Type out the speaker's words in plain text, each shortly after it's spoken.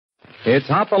It's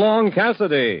Hopalong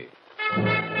Cassidy.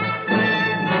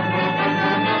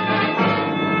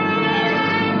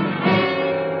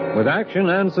 With action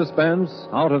and suspense,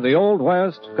 out of the Old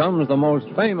West comes the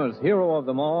most famous hero of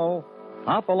them all,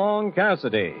 Hopalong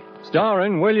Cassidy,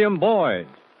 starring William Boyd.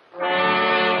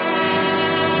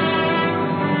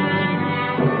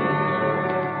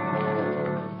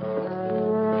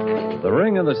 The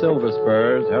ring of the Silver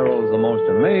Spurs heralds the most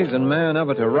amazing man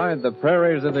ever to ride the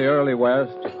prairies of the early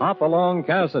West, Hopalong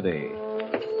Cassidy.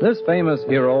 This famous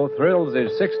hero thrills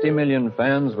his 60 million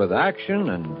fans with action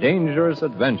and dangerous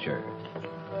adventure.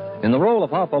 In the role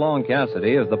of Hopalong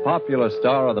Cassidy is the popular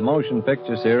star of the motion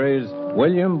picture series,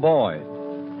 William Boyd.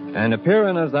 And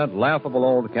appearing as that laughable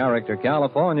old character,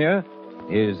 California,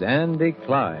 is Andy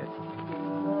Clyde.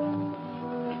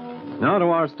 Now to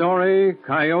our story,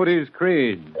 Coyote's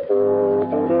Creed.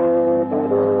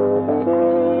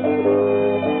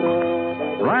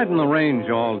 Riding the range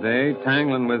all day,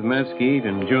 tangling with mesquite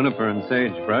and juniper and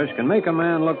sagebrush can make a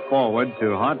man look forward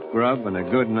to hot grub and a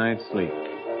good night's sleep.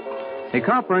 A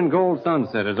copper and gold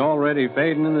sunset is already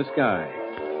fading in the sky.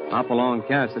 Hopalong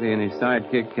Cassidy and his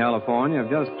sidekick, California,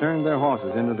 have just turned their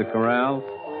horses into the corral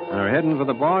and are heading for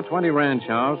the Bar 20 ranch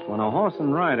house when a horse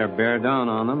and rider bear down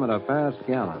on them at a fast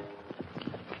gallop.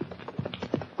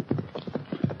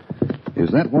 Is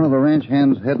that one of the ranch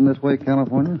hands heading this way,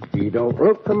 California? He don't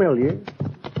look familiar.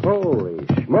 Holy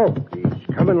smoke,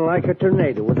 he's coming like a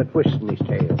tornado with a twist in his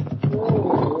tail.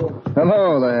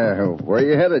 Hello there. Where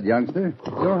you headed, youngster?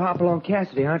 You're Hopalong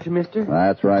Cassidy, aren't you, mister?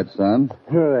 That's right, son.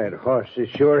 That horse is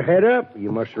sure head up.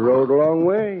 You must have rode a long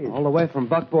way. All the way from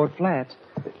Buckboard Flats.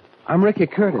 I'm Ricky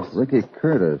Curtis. Ricky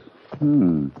Curtis.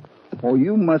 Oh,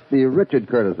 you must be Richard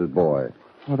Curtis's boy.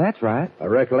 Well, that's right. I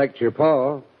recollect your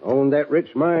pa owned that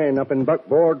rich mine up in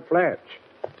Buckboard Flats.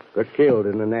 Got killed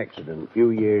in an accident a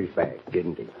few years back,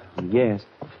 didn't he? Yes.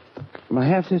 My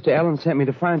half-sister Ellen sent me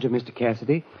to find you, Mr.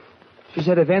 Cassidy. She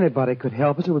said if anybody could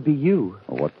help us, it would be you.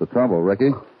 Well, what's the trouble,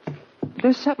 Ricky?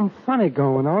 There's something funny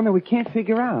going on that we can't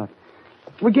figure out.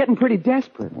 We're getting pretty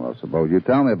desperate. Well, suppose you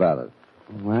tell me about it.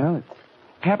 Well, it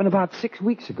happened about 6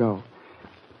 weeks ago.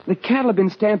 The cattle have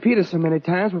been stampeded so many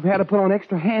times we've had to put on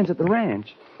extra hands at the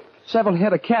ranch. Several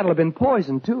head of cattle have been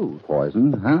poisoned, too.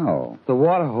 Poisoned? How? The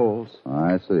water holes.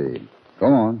 I see. Go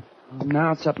on.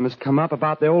 Now something has come up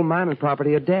about the old mining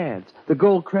property of Dad's, the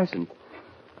Gold Crescent.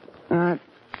 I'd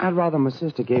rather my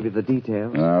sister gave you the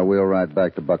details. We'll ride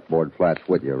back to Buckboard Flats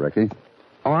with you, Ricky.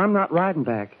 Oh, I'm not riding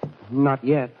back. Not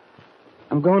yet.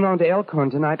 I'm going on to Elkhorn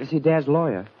tonight to see Dad's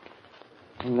lawyer.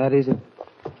 And that is,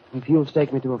 if you'll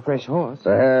stake me to a fresh horse.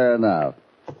 Fair enough.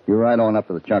 You ride on up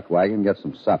to the chuck wagon and get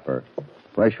some supper.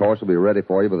 Fresh horse will be ready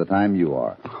for you by the time you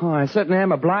are. Oh, I certainly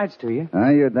am obliged to you.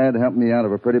 Your dad helped me out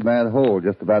of a pretty bad hole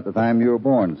just about the time you were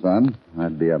born, son.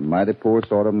 I'd be a mighty poor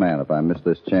sort of man if I missed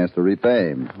this chance to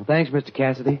repay him. Well, thanks, Mr.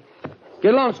 Cassidy.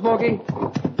 Get along, Smokey.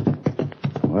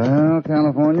 Well,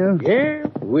 California? Yeah,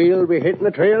 we'll be hitting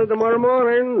the trail tomorrow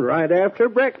morning, right after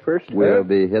breakfast. We'll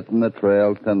be hitting the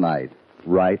trail tonight,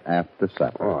 right after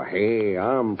supper. Oh, hey,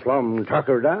 I'm plumb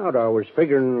tuckered out. I was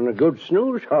figuring on a good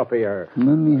snooze hop here.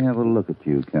 Let me have a look at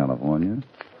you, California.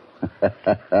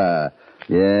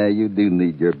 Yeah, you do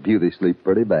need your beauty sleep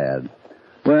pretty bad.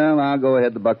 Well, I'll go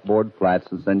ahead to Buckboard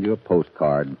Flats and send you a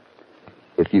postcard.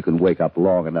 If you can wake up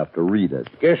long enough to read it.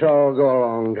 Guess I'll go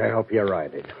along to help you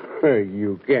write it.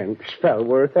 You can't spell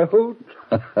worth a hoot.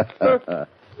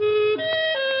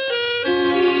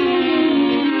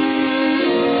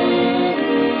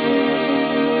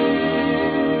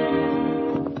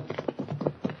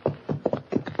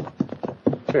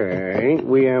 Ain't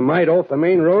we a mite off the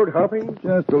main road, Hoppy?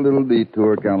 Just a little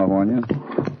detour, California.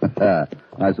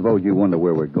 I suppose you wonder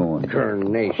where we're going.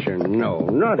 Carnation, no.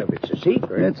 None of it's a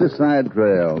secret. It's a side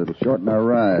trail. It'll shorten our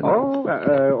ride.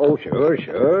 Oh,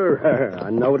 sure. I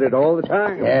note it all the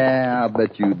time. Yeah, I'll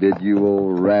bet you did, you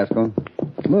old rascal.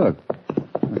 Look,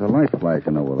 there's a light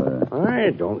flashing over there.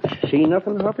 I don't see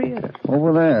nothing, Hoppy.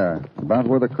 Over there, about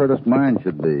where the Curtis mine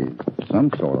should be.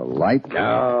 Some sort of light.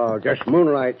 No, just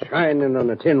moonlight shining on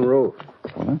a tin roof.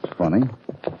 Well, that's funny.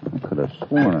 I could have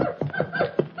sworn it.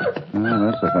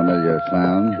 Oh, that's a familiar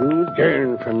sound. Too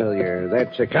darn familiar.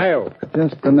 That's a coyote.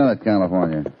 Just a minute,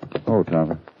 California. Oh,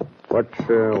 Topper. What's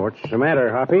the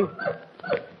matter, Hoppy? Well,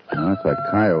 that's a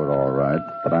coyote, all right.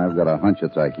 But I've got a hunch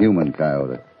it's a human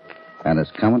coyote. And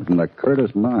it's coming from the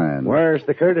Curtis mine. Where's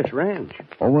the Curtis ranch?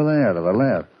 Over there, to the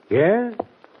left. Yeah?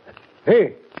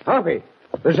 Hey, Hoppy,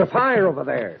 there's a fire over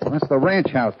there. That's the ranch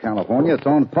house, California. It's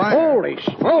on fire. Holy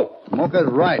smoke! Smoke is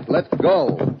right. Let's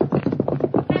go.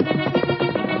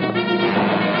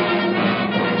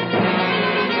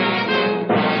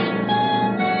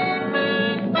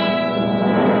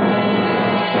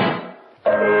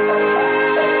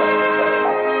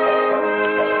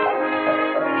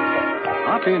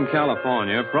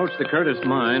 California approach the Curtis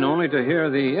mine only to hear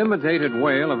the imitated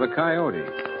wail of a coyote.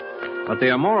 But they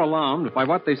are more alarmed by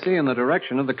what they see in the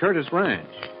direction of the Curtis ranch.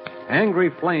 Angry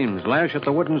flames lash at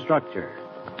the wooden structure.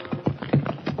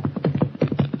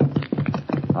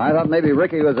 I thought maybe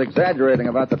Ricky was exaggerating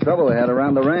about the trouble they had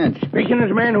around the ranch. Speaking as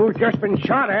a man who's just been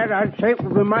shot at, I'd say it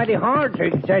would be mighty hard to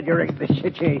exaggerate the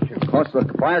situation. Of course, the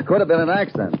fire could have been an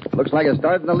accident. Looks like it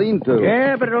started in the lean-to.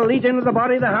 Yeah, but it'll lead into the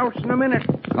body of the house in a minute.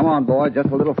 Come on, boy, just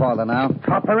a little farther now.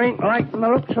 Copper ain't lighting the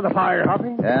looks of the fire,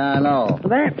 Hoppy. Yeah, I know.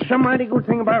 That's a mighty good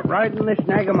thing about riding this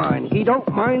nag of mine. He don't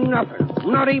mind nothing,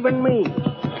 not even me.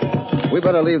 We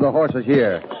better leave the horses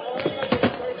here.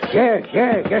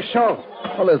 Yeah, guess so.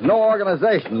 Well, there's no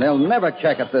organization. They'll never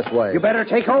check it this way. You better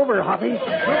take over, Hoppy.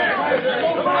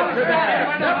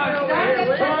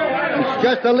 It's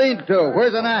just a lean-to.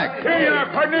 Where's an axe? Here you are,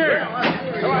 partner.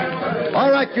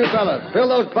 All right, you fellas. Fill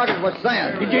those buckets with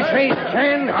sand. Did you say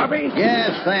sand, Hoppy?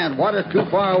 Yes, sand. Water's too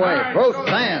far away. Throw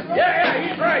sand. Yeah,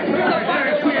 he's right.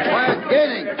 Fire's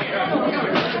gaining.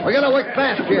 We gotta work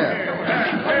fast here.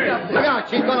 Look out,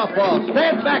 she's gonna fall.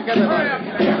 Stand back a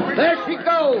little. There she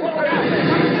goes.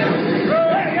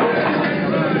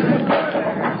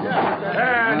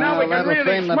 Now we can that'll really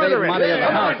frame the smother big it. money of the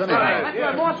house, anyhow.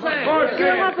 You're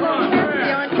Hopalong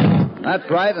Cassidy, aren't you? That's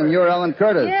right, and you're Ellen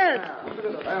Curtis. Yes.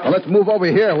 Well, let's move over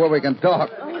here where we can talk.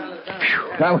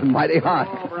 That was mighty hot.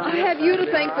 I have you to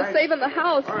thank for saving the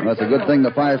house. Well, that's a good thing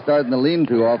the fire started in the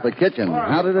lean-to off the kitchen.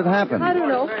 How did it happen? I don't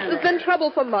know. There's been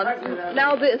trouble for months. And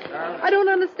now this. I don't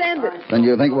understand it. Then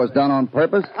you think it was done on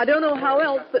purpose? I don't know how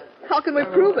else, but how can we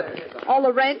prove it? All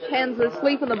the ranch hands are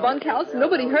asleep in the bunkhouse.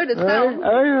 Nobody heard a sound.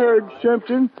 I heard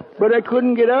something, but I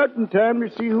couldn't get out in time to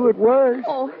see who it was.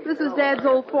 Oh, this is Dad's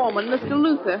old foreman, Mr.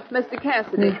 Luther, Mr.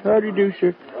 Cassidy. How do you do,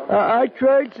 sir? I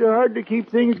tried so hard to keep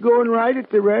things going right at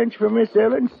the ranch for Miss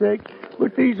Ellen's sake,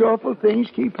 but these awful things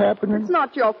keep happening. It's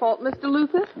not your fault, Mr.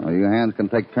 Luther. Well, you hands can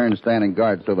take turns standing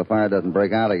guard so the fire doesn't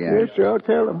break out again. Yes, sir, I'll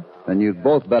tell them. Then you'd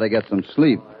both better get some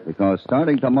sleep, because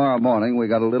starting tomorrow morning, we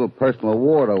got a little personal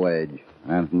war to wage.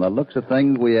 And from the looks of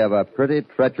things, we have a pretty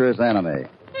treacherous enemy.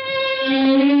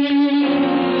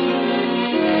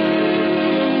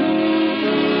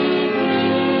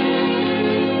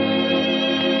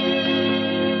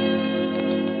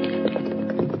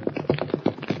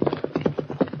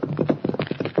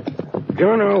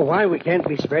 Don't know why we can't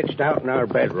be stretched out in our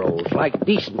bedrolls like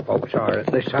decent folks are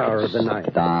at this hour of the night.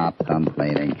 Stop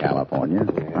complaining, California.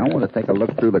 I want to take a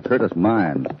look through the Curtis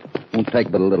mine. Won't take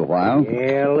but a little while.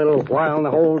 Yeah, a little while and the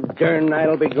whole darn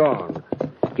night'll be gone.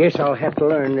 Guess I'll have to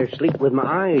learn to sleep with my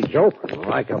eyes open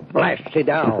like a blasted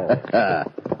owl.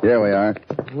 Here we are.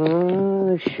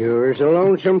 Oh, sure is a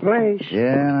lonesome place.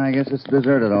 Yeah, I guess it's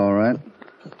deserted, all right.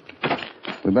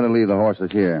 We better leave the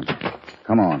horses here.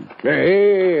 Come on.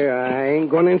 Hey, I ain't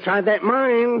going inside that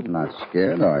mine. Not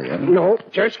scared, are you? Nope,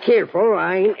 just careful.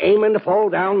 I ain't aiming to fall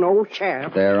down no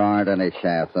shaft. There aren't any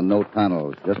shafts and no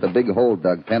tunnels. Just a big hole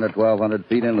dug 10 or 1,200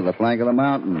 feet into the flank of the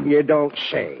mountain. You don't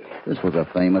say. This was a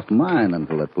famous mine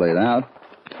until it played out.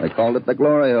 They called it the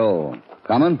Glory Hole.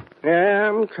 Coming? Yeah,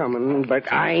 I'm coming, but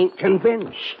I ain't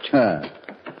convinced.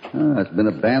 It's been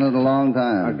abandoned a long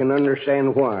time. I can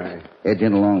understand why. Edge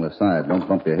in along the side. Don't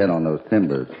bump your head on those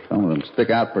timbers. Some of them stick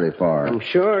out pretty far. I'm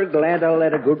sure glad I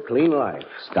led a good, clean life.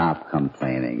 Stop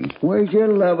complaining. Where's your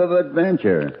love of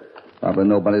adventure? Probably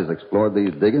nobody's explored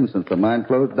these diggings since the mine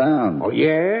closed down. Oh,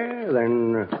 yeah?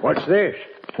 Then what's this?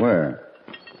 Where?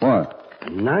 What?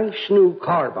 Nice new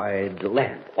carbide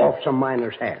lamp off some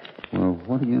miner's hat. Well,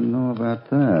 what do you know about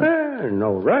that?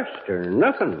 No rust or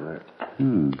nothing.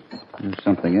 There's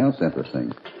something else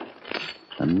interesting.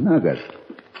 A nugget.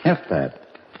 Heft that.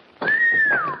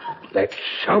 That's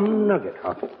some nugget,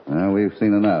 Huck. Well, we've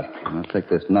seen enough. I'll take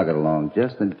this nugget along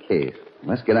just in case.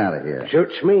 Let's get out of here.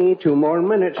 Suits me. 2 more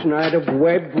minutes and I'd have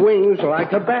webbed wings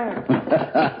like a bat.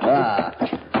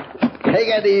 Take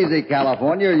it easy,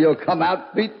 California. You'll come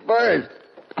out feet first.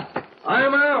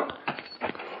 I'm out.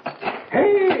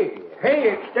 Hey,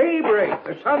 it's daybreak.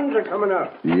 The suns are coming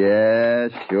up. Yeah,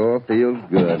 sure feels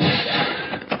good.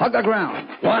 Hug the ground.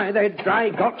 Why, that dry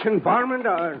guts and varmint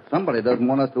are... Somebody doesn't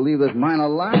want us to leave this mine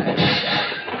alive.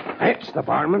 That's the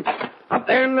varmint. Up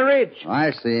there in the ridge.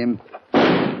 I see him.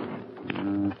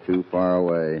 Too far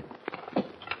away.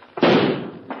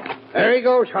 There he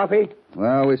goes, Hoppy.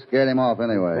 Well, we scared him off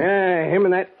anyway. Yeah, him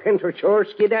and that pinto sure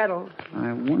skedaddle.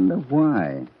 I wonder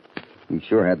why. He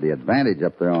sure had the advantage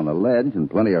up there on the ledge and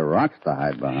plenty of rocks to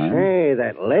hide behind. Hey,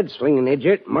 that lead-slinging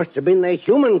idiot must have been the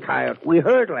human coyote we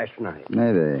heard last night.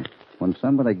 Maybe. When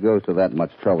somebody goes to that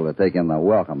much trouble to take in the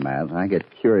welcome mat, I get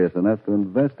curious enough to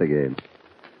investigate.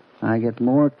 I get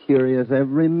more curious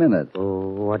every minute. Oh,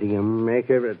 what do you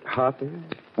make of it, Hoppy?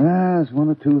 It's one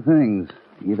of two things.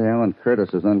 Either Alan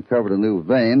Curtis has uncovered a new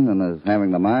vein and is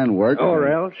having the mine worked. Or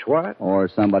else what? Or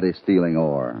somebody's stealing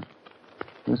ore.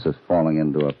 This is falling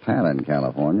into a pattern,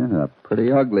 California. A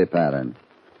pretty ugly pattern.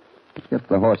 Let's get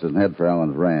the horses and head for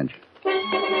Alan's ranch.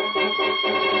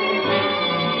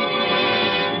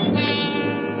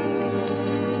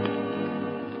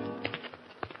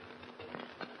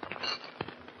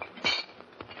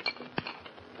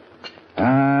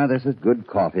 This is good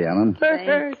coffee, Alan.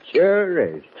 Sure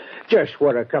is. Just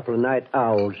what a couple of night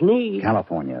owls need.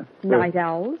 California. Night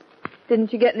owls?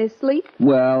 Didn't you get any sleep?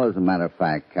 Well, as a matter of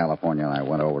fact, California and I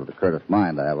went over to the Curtis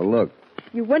mine to have a look.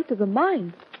 You went to the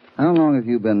mine. How long have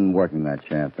you been working that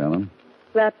shaft, Ellen?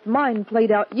 That mine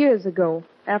played out years ago,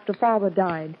 after Father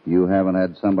died. You haven't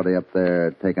had somebody up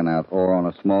there taking out ore on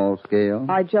a small scale?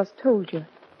 I just told you.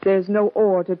 There's no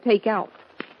ore to take out.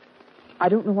 I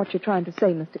don't know what you're trying to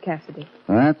say, Mr. Cassidy.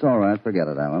 That's all right. Forget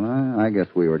it, Alan. I guess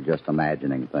we were just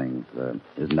imagining things.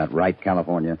 Isn't that right,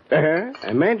 California?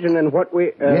 Imagining what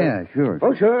we... Yeah, sure.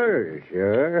 Oh,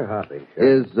 sure, Hoppy.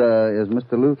 Sure. Is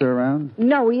Mr. Luther around?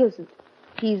 No, he isn't.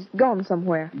 He's gone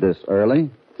somewhere. This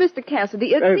early? Mr.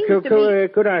 Cassidy, it seems to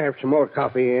be... Could I have some more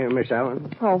coffee, Miss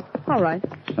Allen? Oh, all right.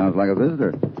 Sounds like a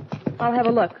visitor. I'll have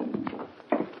a look.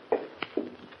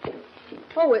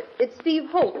 Oh, it's Steve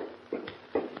Holt.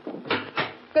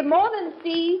 Good morning,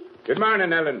 Steve. Good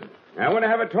morning, Ellen. I want to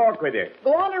have a talk with you.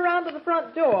 Go on around to the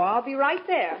front door. I'll be right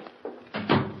there.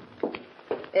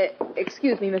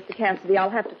 Excuse me, Mr. Cassidy. I'll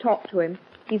have to talk to him.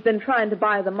 He's been trying to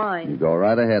buy the mine. You go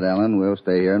right ahead, Ellen. We'll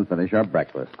stay here and finish our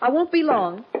breakfast. I won't be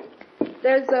long.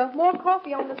 There's more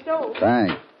coffee on the stove.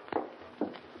 Thanks.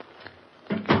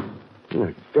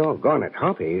 Doggone it,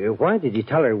 Hoppy. Why did you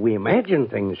tell her we imagine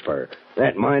things for?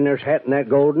 That miner's hat and that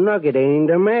gold nugget ain't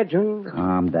imagined.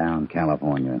 Calm down,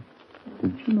 California.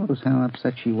 Did you notice how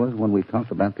upset she was when we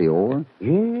talked about the ore?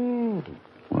 Yeah.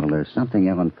 Well, there's something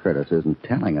Ellen Curtis isn't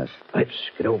telling us. Let's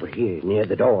get over here near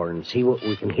the door and see what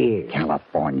we can hear.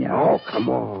 California. Oh, come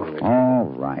on. All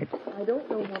right. I don't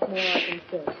know what more I can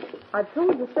say. I've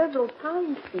told you several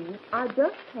times, Steve, I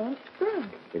just can't spend.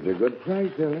 It's a good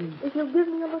price, Ellen. If you'll give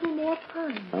me a little more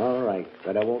time. All right,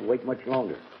 but I won't wait much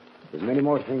longer. If many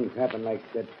more things happen like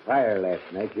that fire last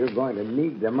night, you're going to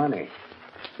need the money.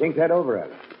 Think that over,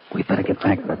 Ellen. We better get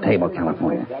back to the table,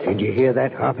 California. Did you hear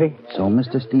that, Hoppy? So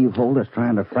Mr. Steve Holt is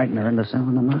trying to frighten her into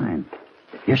selling the mine.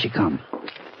 Here she comes.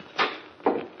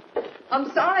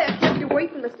 I'm sorry I kept you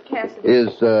waiting, Mr. Cassidy.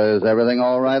 Is everything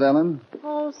all right, Ellen?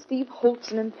 Oh, Steve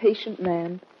Holt's an impatient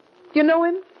man. Do you know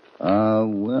him?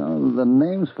 Well, the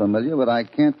name's familiar, but I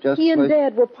can't just... He and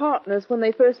Dad were partners when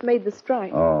they first made the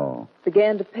strike. Oh.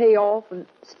 Began to pay off, and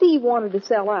Steve wanted to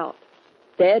sell out.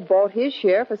 Dad bought his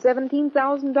share for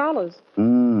 $17,000.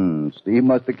 Steve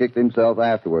must have kicked himself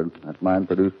afterward. That mine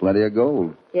produced plenty of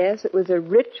gold. Yes, it was a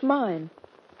rich mine.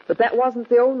 But that wasn't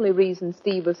the only reason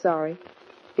Steve was sorry.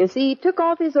 You see, he took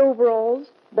off his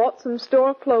overalls, bought some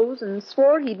store clothes, and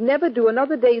swore he'd never do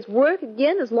another day's work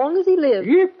again as long as he lived.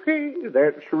 Yippee,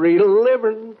 that's real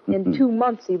living. In 2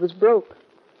 months, he was broke.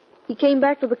 He came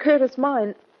back to the Curtis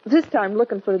mine, this time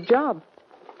looking for a job.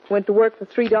 Went to work for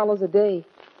 $3 a day.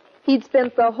 He'd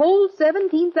spent the whole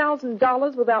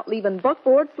 $17,000 without leaving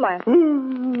buckboard flat.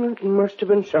 It must have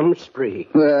been some spree.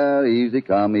 Well, easy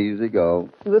come, easy go.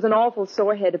 He was an awful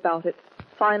sore head about it.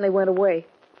 Finally went away.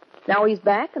 Now he's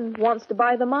back and wants to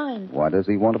buy the mine. Why does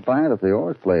he want to buy it if the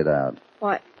ore's played out?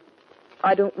 Why,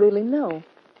 I don't really know.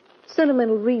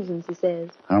 Sentimental reasons, he says.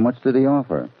 How much did he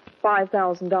offer?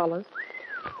 $5,000.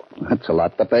 That's a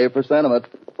lot to pay for sentiment.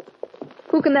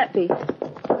 Who can that be?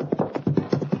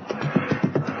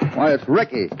 Why, it's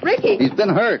Ricky. Ricky! He's been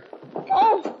hurt.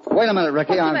 Oh! Wait a minute,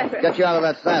 Ricky. What's the I'll matter? get you out of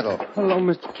that saddle. Hello,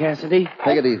 Mr. Cassidy.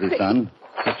 Take it easy, son.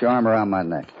 Put your arm around my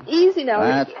neck. Easy now,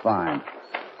 That's Ricky. fine.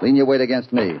 Lean your weight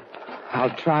against me. I'll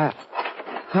try.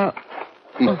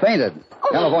 He's fainted.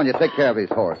 California, take care of his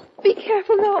horse. Be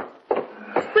careful now.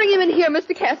 Bring him in here,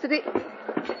 Mr. Cassidy.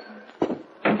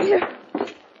 Here.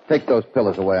 Take those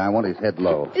pillows away. I want his head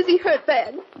low. Is he hurt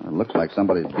bad? It looks like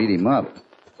somebody's beat him up.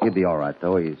 He'll be all right,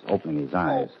 though. He's opening his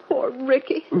eyes. Oh, poor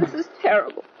Ricky. This is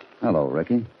terrible. Hello,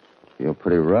 Ricky. Feel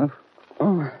pretty rough?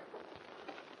 Oh,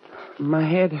 my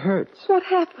head hurts. What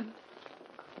happened?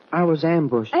 I was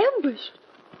ambushed Ambushed?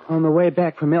 on the way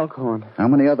back from Elkhorn. How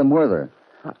many of them were there?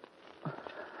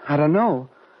 I don't know.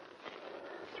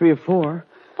 3 or 4.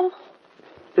 Oh.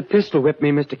 The pistol whipped me,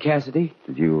 Mr. Cassidy.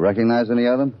 Did you recognize any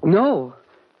of them? No.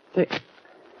 They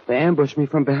ambushed me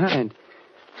from behind.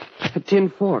 At Tin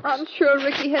Forks. I'm sure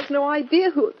Ricky has no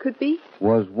idea who it could be.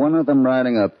 Was one of them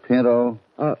riding a Pinto?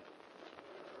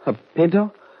 A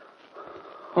pinto?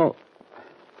 Oh,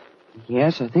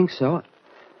 yes, I think so.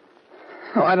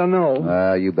 Oh, I don't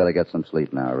know. You better get some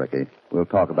sleep now, Ricky. We'll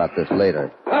talk about this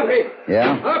later. Hoppy!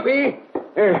 Yeah? Hoppy!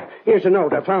 Here's a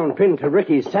note I found pinned to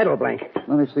Ricky's saddle blanket.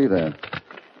 Let me see that.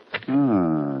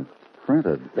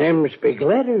 Printed. Them's big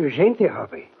letters, ain't they,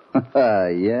 Hoppy?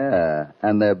 Yeah,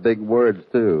 and they're big words,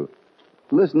 too.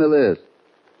 Listen to this.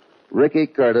 Ricky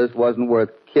Curtis wasn't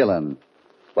worth killing,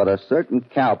 but a certain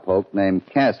cowpoke named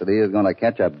Cassidy is going to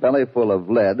catch a belly full of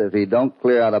lead if he don't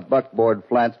clear out of Buckboard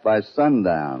Flats by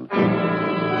sundown.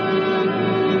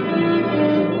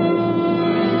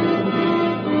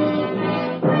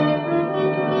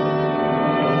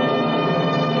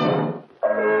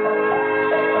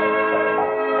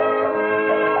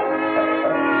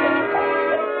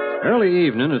 Early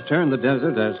evening has turned the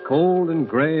desert as cold and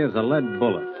gray as a lead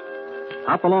bullet.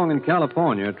 Hopalong in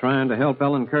California trying to help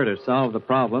Ellen Curtis solve the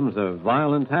problems of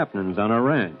violent happenings on her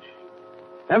ranch.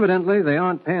 Evidently, they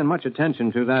aren't paying much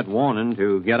attention to that warning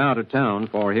to get out of town,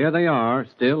 for here they are,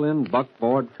 still in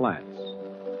Buckboard Flats.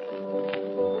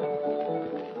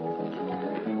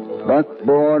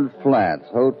 Buckboard Flats,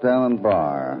 hotel and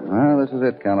bar. Well, this is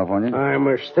it, California. I'm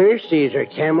as thirsty as a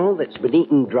camel that's been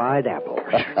eating dried apples.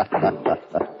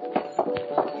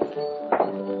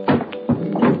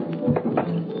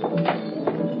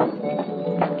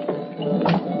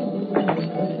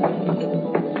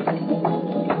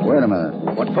 Wait a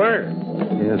minute. What for?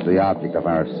 Here's the object of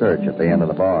our search at the end of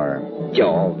the bar.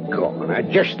 Doggone. I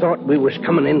just thought we was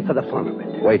coming in for the fun of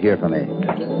it. Wait here for me.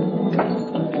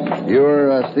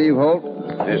 You're Steve Holt?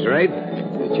 That's right.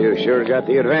 But you sure got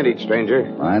the advantage, stranger.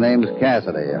 My name's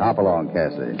Cassidy, Hopalong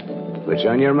Cassidy. What's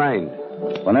on your mind?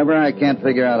 Whenever I can't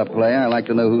figure out a play, I like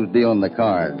to know who's dealing the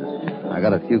cards. I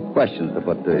got a few questions to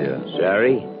put to you.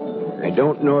 Sorry? I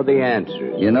don't know the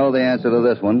answers. You know the answer to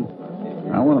this one.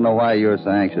 I want to know why you're so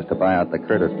anxious to buy out the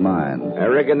Curtis mine. I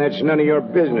reckon that's none of your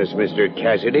business, Mr.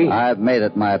 Cassidy. I've made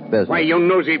it my business. Why, you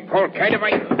nosy polecat, if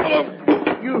I... Hello.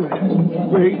 You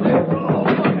wait.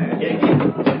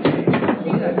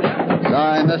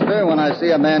 Sorry, mister. When I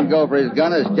see a man go for his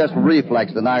gun, it's just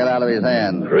reflex to knock it out of his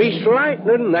hand. Grease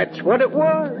lightning, that's what it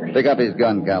was. Pick up his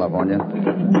gun, California.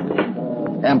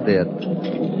 Empty it.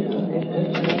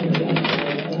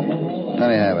 Let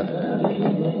me have it.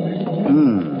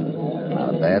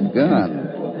 Not a bad gun.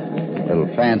 A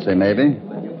little fancy, maybe.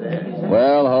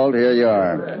 Well, Holt, here you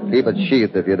are. Keep it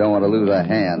sheathed if you don't want to lose a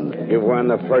hand. You won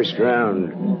the first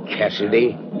round,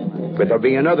 Cassidy. But there'll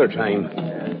be another time.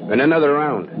 And another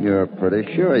round. You're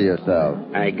pretty sure of yourself.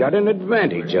 I got an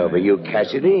advantage over you,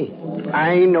 Cassidy.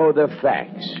 I know the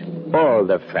facts. All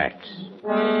the facts.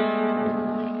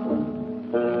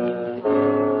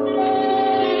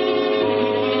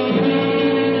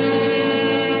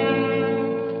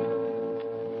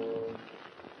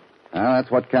 Well,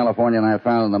 that's what California and I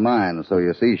found in the mine. So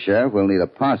you see, Sheriff, we'll need a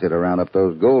posse to round up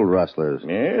those gold rustlers.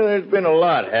 Yeah, there's been a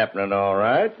lot happening, all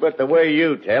right. But the way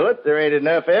you tell it, there ain't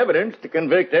enough evidence to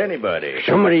convict anybody.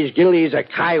 Somebody's guilty as a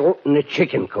coyote in a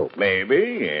chicken coop.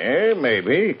 Maybe, yeah,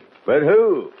 maybe. But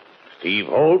who? Steve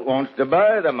Holt wants to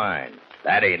buy the mine.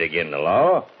 That ain't against the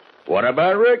law. What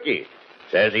about Ricky?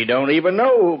 Says he don't even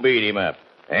know who beat him up.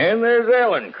 And there's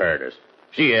Ellen Curtis.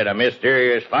 She had a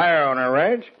mysterious fire on her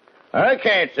ranch. I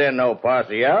can't send no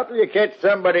posse out till you catch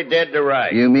somebody dead to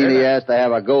rights. You mean he has to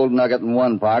have a gold nugget in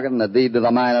one pocket and a deed to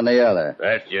the mine in the other?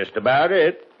 That's just about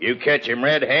it. You catch him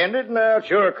red-handed, and I'll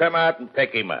sure come out and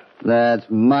pick him up. That's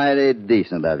mighty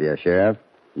decent of you, Sheriff.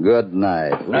 Good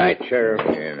night. Night, Sheriff.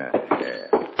 Here now.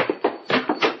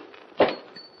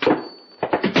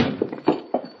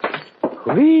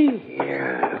 Whee,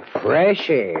 fresh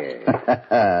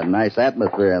air. Nice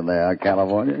atmosphere in there,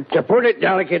 California. To put it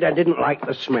delicate, I didn't like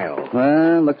the smell.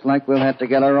 Well, looks like we'll have to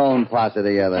get our own posse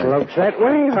together. Looks that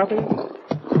way, Hoppy.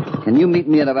 Can you meet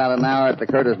me in about an hour at the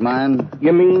Curtis mine?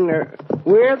 You mean,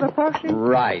 we're the posse?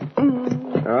 Right.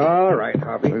 All right,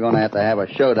 Hoppy. We're going to have a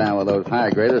showdown with those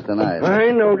high graders tonight.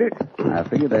 I knowed it. I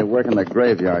figure they're working the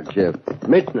graveyard shift.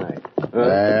 Midnight.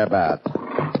 Thereabouts.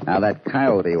 Now, that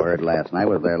coyote we heard last night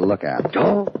was their lookout.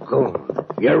 Doggone.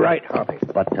 You're right, Hoppy.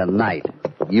 But tonight,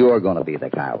 you're going to be the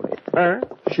coyote. Huh?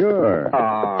 Sure.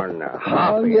 Oh, no.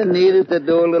 All you need is to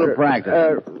do a little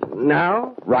practice.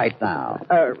 Now? Right now.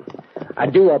 I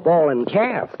do a ball and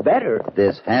calf better.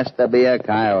 This has to be a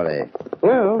coyote.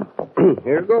 Well,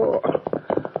 here goes.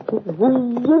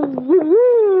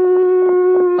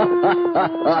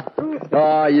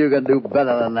 Oh, you can do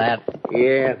better than that.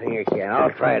 Yeah, I think I can.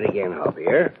 I'll try it again, Hoppy,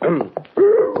 here.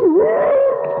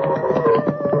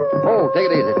 Oh, take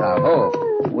it easy, Tom. Oh,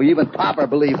 Well, even Topper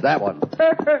believes that one.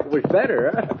 It was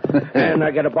better, huh? And I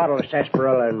got a bottle of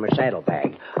sarsaparilla in my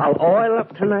saddlebag. I'll oil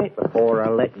up tonight before I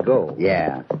let go.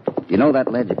 Yeah. You know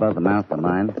that ledge above the mouth of the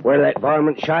mine? Where that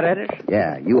varmint shot at us?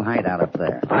 Yeah, you hide out up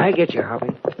there. I get you,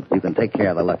 Hoppy. You can take care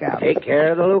of the lookout. Take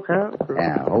care of the lookout?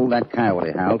 Yeah, hold that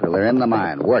coyote howl till they're in the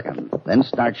mine, working. Then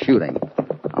start shooting.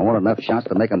 I want enough shots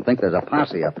to make them think there's a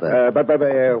posse up there. But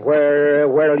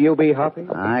where'll you be, Hoppy?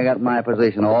 I got my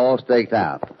position all staked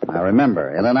out. Now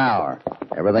remember, in an hour,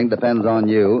 everything depends on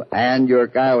you and your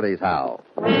coyote's howl.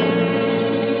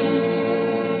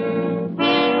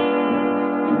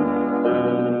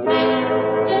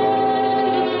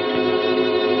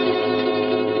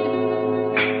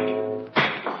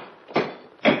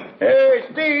 Hey,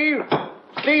 Steve.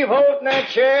 Steve Holt and that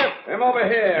sheriff. I'm over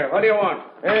here. What do you want?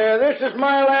 This is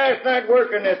my last night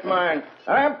working this mine.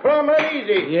 I'm plumb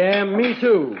uneasy. Yeah, me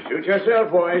too. Suit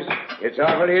yourself, boys. It's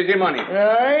awfully easy money.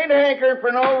 I ain't hankering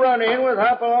for no run-in with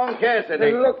Hopalong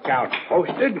Cassidy. The lookout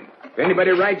posted. If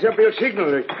anybody rides up, he'll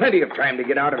signal. There's plenty of time to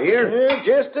get out of here.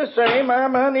 Just the same,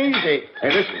 I'm uneasy.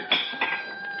 Hey, listen.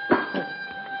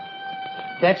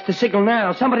 That's the signal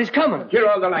now. Somebody's coming. Clear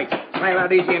all the lights. File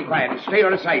out easy and quiet and stay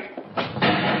out of sight.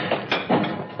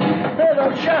 There,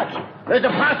 those shots. There's a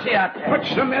posse out there. What's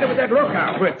the matter with that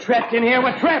lookout? We're trapped in here.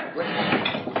 We're trapped.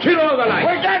 Kill all the lights.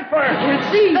 Where's that for?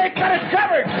 We'll see. They've got us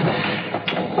covered.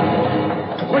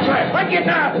 What's that? What you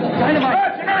now? Dynamite. Oh,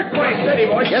 it's an earthquake. Steady,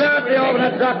 boys. Get out the oven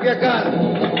and drop your gun.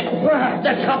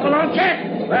 That's Hopalong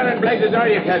Cassidy. Where in blazes are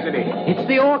you, Cassidy? It's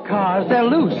the ore cars. They're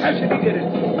loose. Cassidy did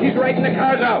it. He's riding the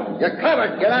cars out. You're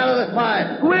covered. Get out of this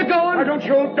mine. We're going. Oh, don't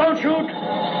shoot. Don't shoot.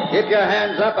 Keep your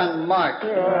hands up and march.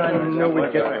 Keep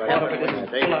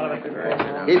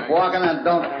walking and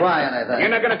don't try anything. You're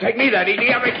not going to take me that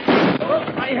easy, are you? Oh,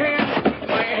 my hand.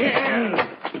 My hand.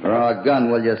 Draw a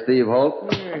gun, will you, Steve Holt?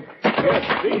 Yes,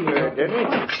 Steve didn't he?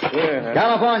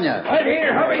 California. Right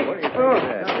here, hurry.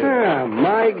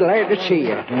 My glad to see you.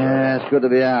 Yeah, it's good to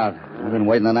be out. I've been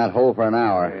waiting in that hole for an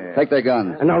hour. Take their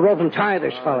guns. And now rope and tie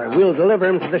this feller. We'll deliver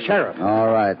him to the sheriff. All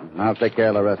right. I'll take care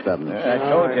of the rest of them. I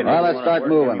told you. Well, let's start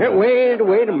moving. Hey, wait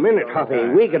a minute, Hoppy.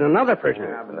 We got another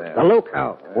prisoner. The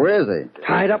lookout. Where is he?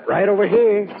 Tied up right over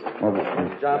here.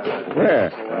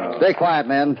 Where? Stay quiet,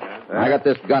 men. I got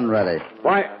this gun ready.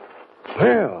 Why,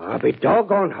 well, I'll be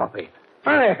doggone, Hoppy.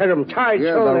 I had him tied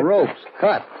Here so are the that... ropes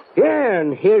cut. Yeah,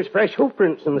 and here's fresh hoof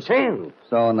prints in the sand.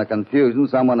 So in the confusion,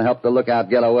 someone helped the lookout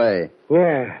get away.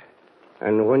 Yeah.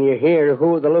 And when you hear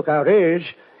who the lookout is,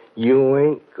 you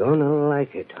ain't gonna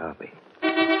like it, Hoppy.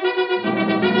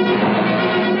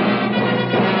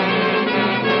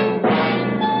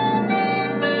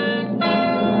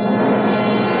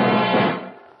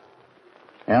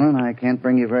 Ellen, I can't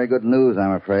bring you very good news,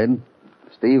 I'm afraid.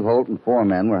 Steve Holt and 4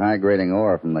 men were high-grading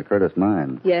ore from the Curtis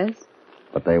mine. Yes?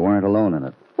 But they weren't alone in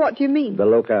it. What do you mean? The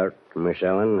lookout, Miss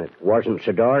Ellen. It wasn't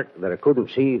so dark that I couldn't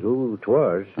see who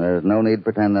 'twas. There's no need to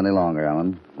pretend any longer,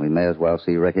 Ellen. We may as well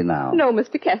see Ricky now. No,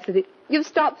 Mr. Cassidy. You've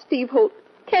stopped Steve Holt.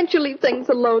 Can't you leave things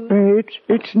alone?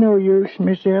 It's no use,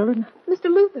 Miss Ellen. Mr.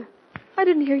 Luther, I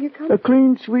didn't hear you A come.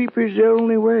 clean sweep is the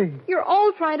only way. You're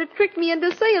all trying to trick me into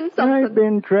saying something. I've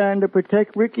been trying to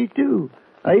protect Ricky, too.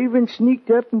 I even sneaked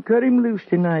up and cut him loose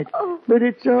tonight. Oh. But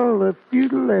it's all a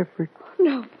futile effort.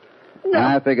 No.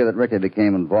 I figured that Ricky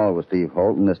became involved with Steve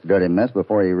Holt in this dirty mess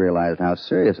before he realized how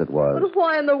serious it was. But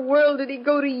why in the world did he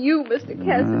go to you, Mr.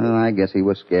 Cassidy? Well, I guess he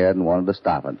was scared and wanted to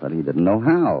stop it, but he didn't know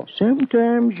how.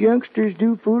 Sometimes youngsters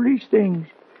do foolish things.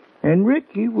 And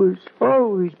Ricky was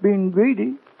always been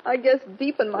greedy. I guess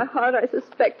deep in my heart I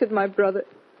suspected my brother.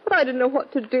 But I didn't know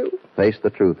what to do. Face the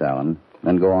truth, Alan,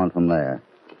 then go on from there.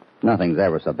 Nothing's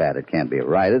ever so bad it can't be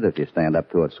righted if you stand up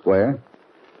to it square.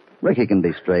 Ricky can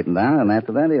be straightened out, and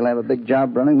after that he'll have a big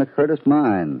job running the Curtis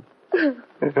mine.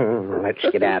 Let's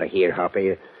get out of here,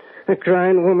 Hoppy. A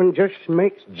crying woman just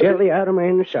makes jelly out of my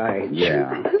insides.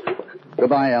 Yeah.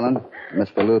 Goodbye, Ellen.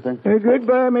 Mr. Luther.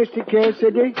 Goodbye, Mr.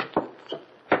 Cassidy.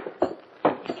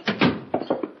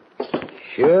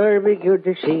 Sure be good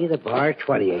to see the bar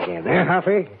 20 again, eh,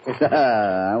 Hoppy?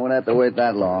 I won't have to wait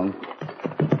that long.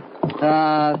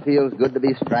 Feels good to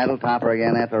be straddled topper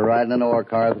again after riding an ore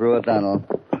car through a tunnel.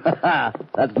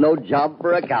 That's no job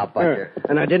for a cowpuncher.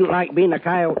 And I didn't like being a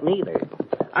coyote neither.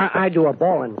 I do a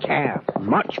bawling calf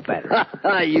much better.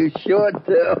 You should,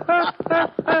 too.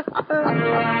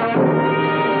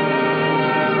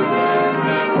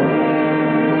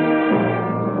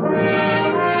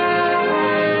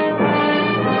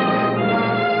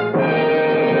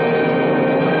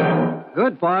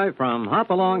 Goodbye from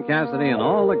Hopalong Cassidy and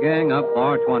all the gang up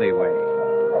R20 way.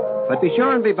 But be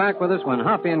sure and be back with us when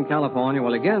Hoppy in California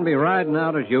will again be riding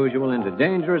out as usual into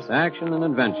dangerous action and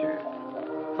adventure.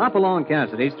 Hopalong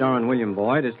Cassidy, starring William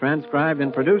Boyd, is transcribed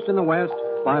and produced in the West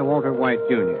by Walter White,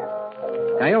 Jr.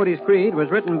 Coyote's Creed was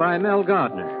written by Mel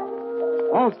Gardner.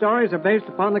 All stories are based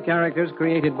upon the characters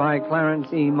created by Clarence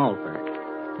E. Mulford.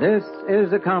 This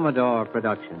is a Commodore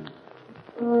production.